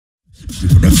So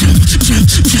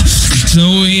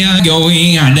we are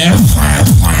going on that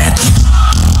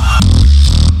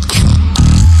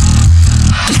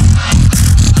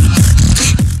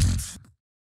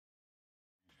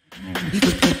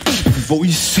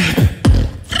voice.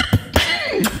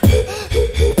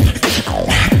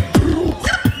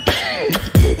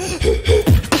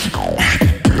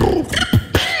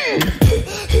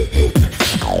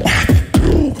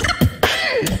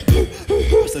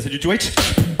 Ça c'est du duet.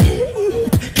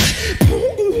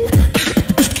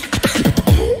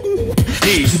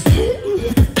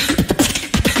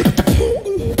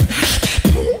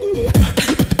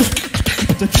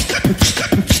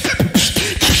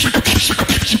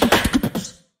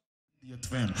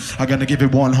 I'm gonna give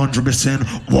it 100%.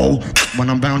 Whoa, when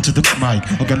I'm bound to the mic,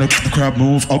 I'm gonna make the crowd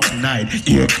move all night.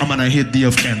 Yeah, I'm gonna hit the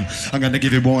offend. I'm gonna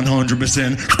give it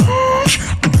 100%.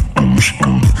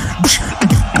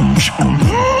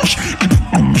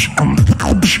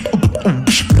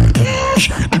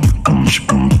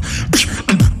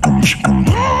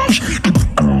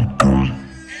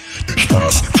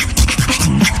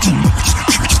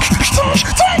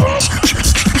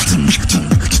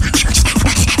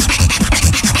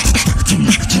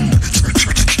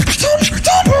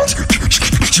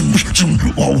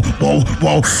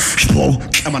 Whoa,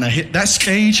 I'm gonna hit that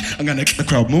stage. I'm gonna make the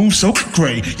crowd move so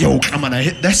great. Yo, I'm gonna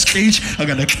hit that stage. I'm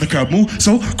gonna make the crowd move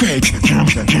so great.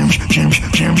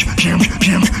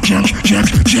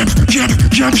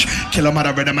 Kill 'em on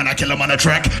a rhythm and I kill 'em on a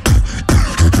track.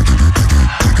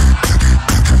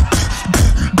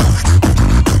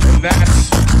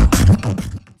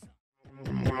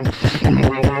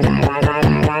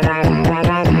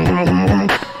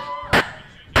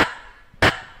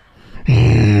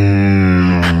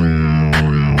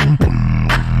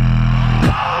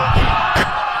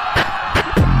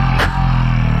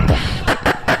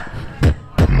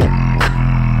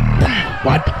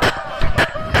 What?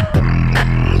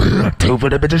 Two for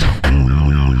the bitches.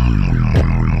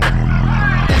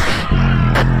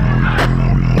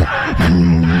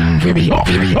 Give me off,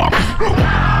 give me off.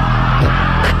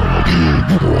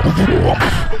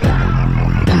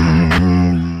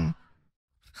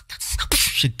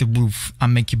 Shake the roof, I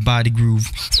make your body groove.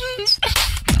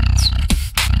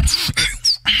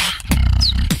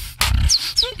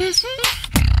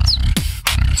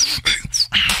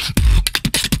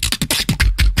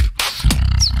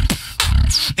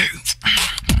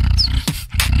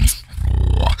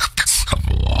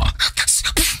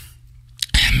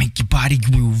 Make your body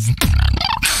groove.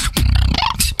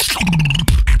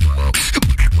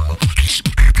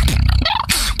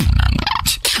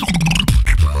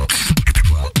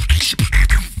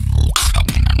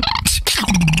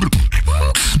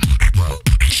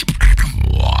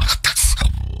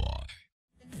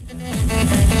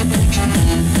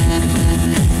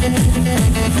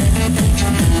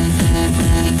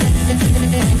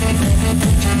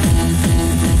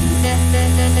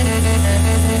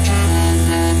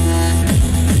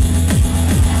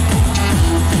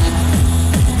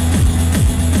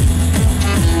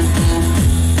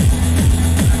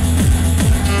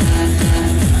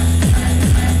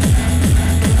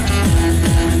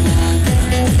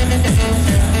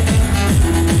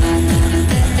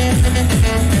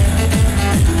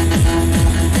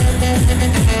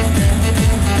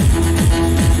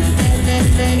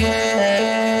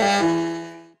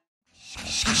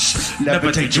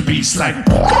 Levitate your beats like.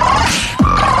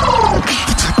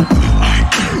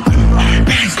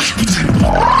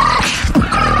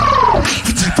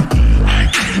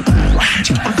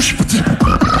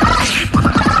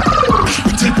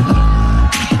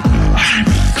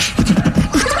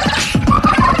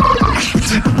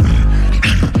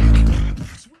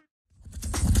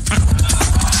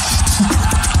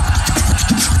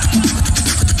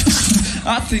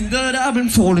 I think that I've been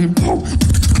falling.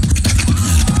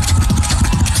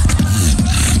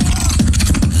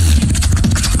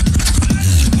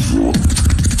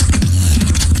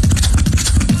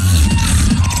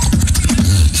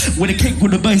 With a kick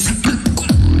with the bass.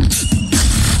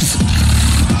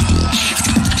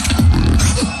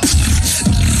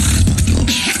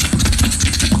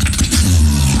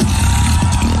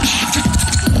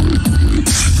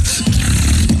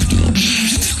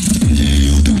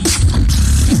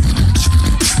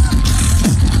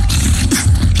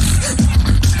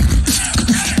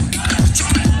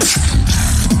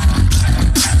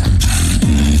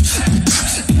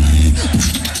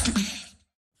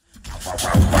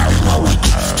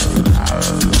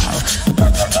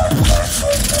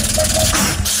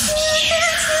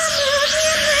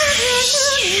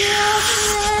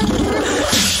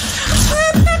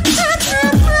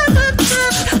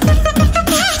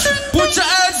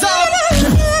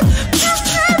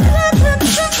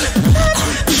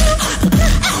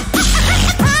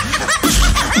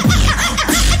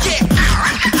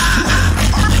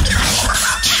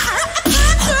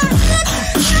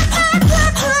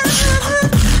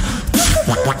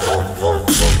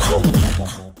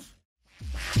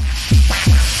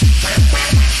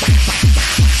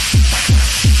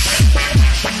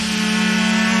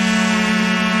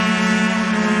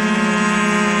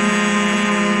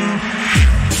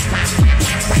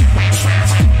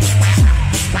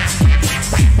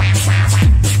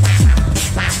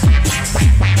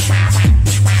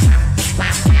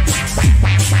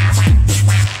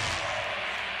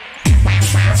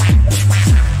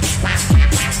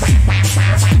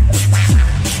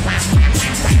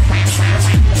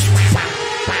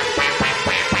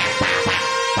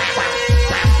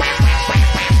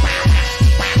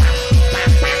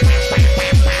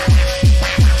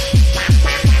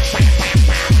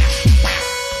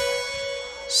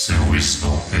 There is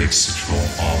no exit from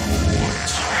our world.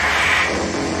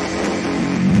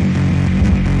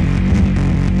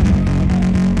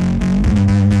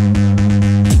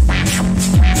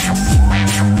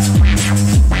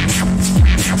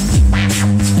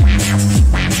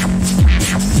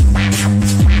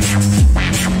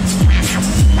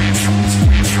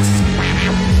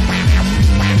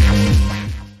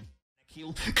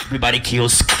 Everybody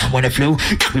kills when I flow,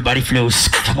 everybody flows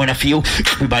when I feel,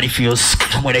 everybody feels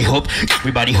when I hope,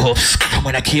 everybody hopes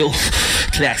when I kill.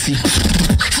 Classy.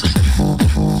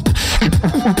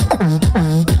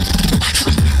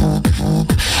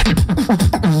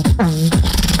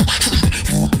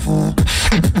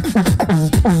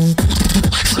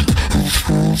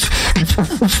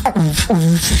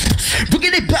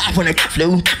 Bringing it back when I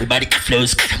flow, everybody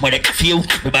flows when I feel,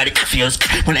 everybody feels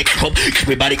when I hope,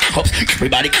 everybody hopes,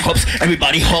 everybody hopes,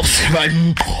 everybody hopes, right?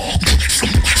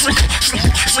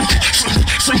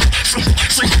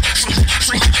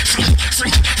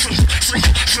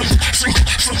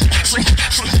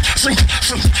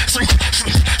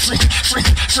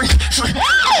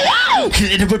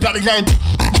 Everybody like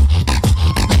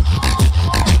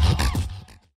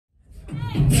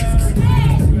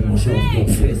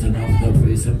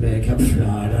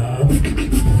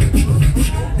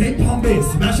napom bass,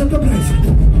 smash up the place.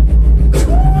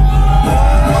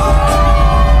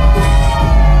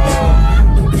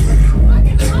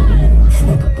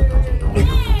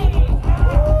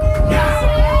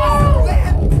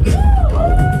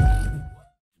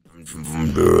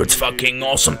 It's fucking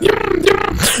awesome.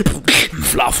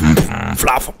 Fluff, fluff,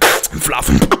 fluff, fluff,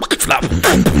 fluff,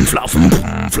 fluff,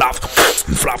 fluff,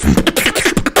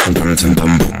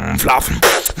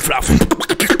 fluff,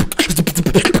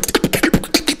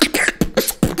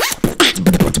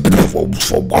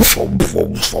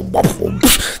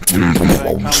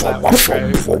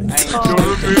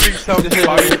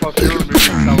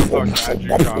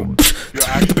 You're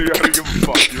actually having a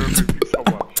fuck. You're moving so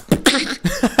much.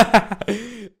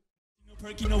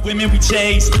 You know women we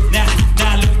chase. Now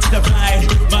look to the right.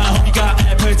 My homie got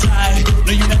appetite.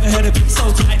 No, you never heard a beat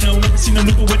so tight. No, never seen a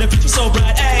nigga with a picture so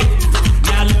bright. Hey,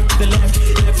 now look to the left.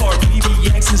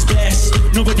 FRBBX is best.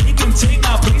 Nobody can take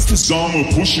my place. Cause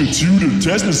I'ma push it to the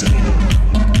test.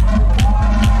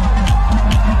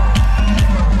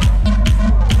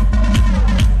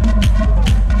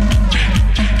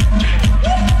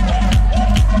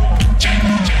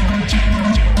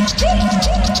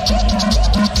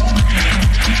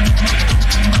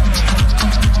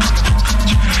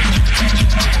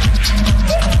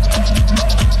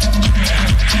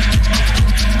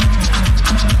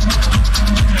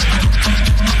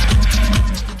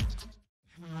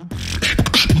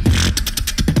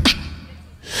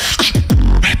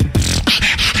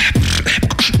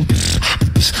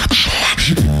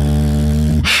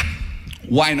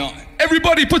 Why not?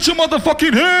 Everybody put your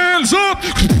motherfucking hands up!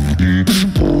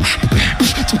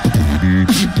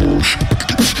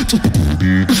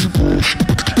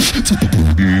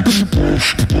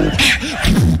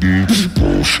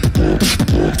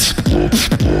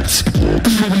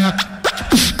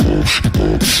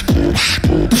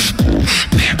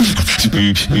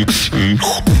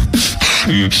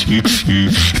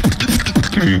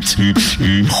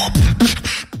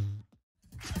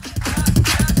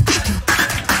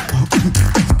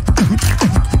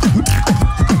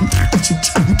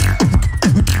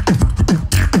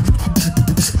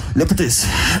 Look at this.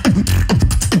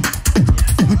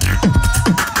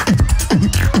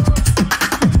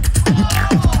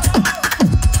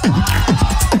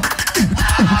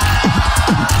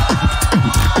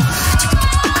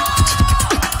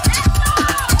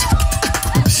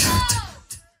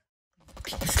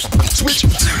 Switch.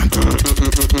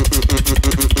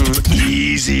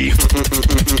 Easy.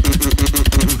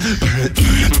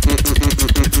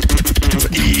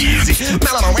 Easy.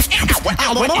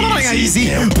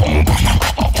 Easy.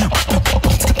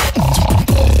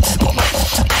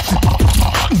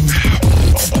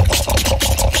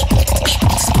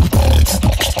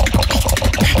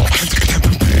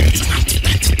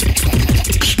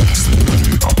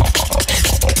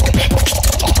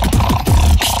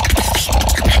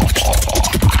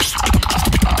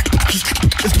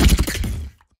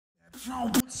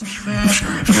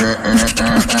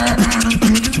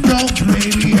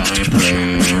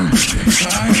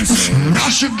 I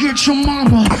should get your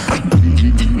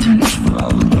mama.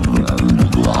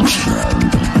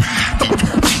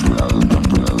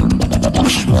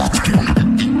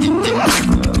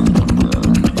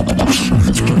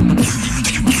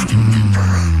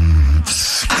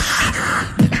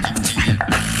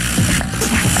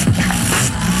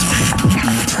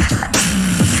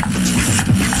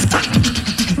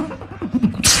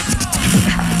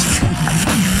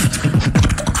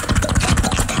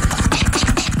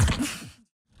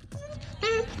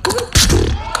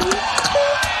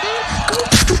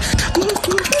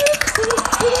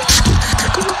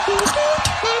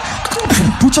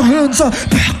 your hands up.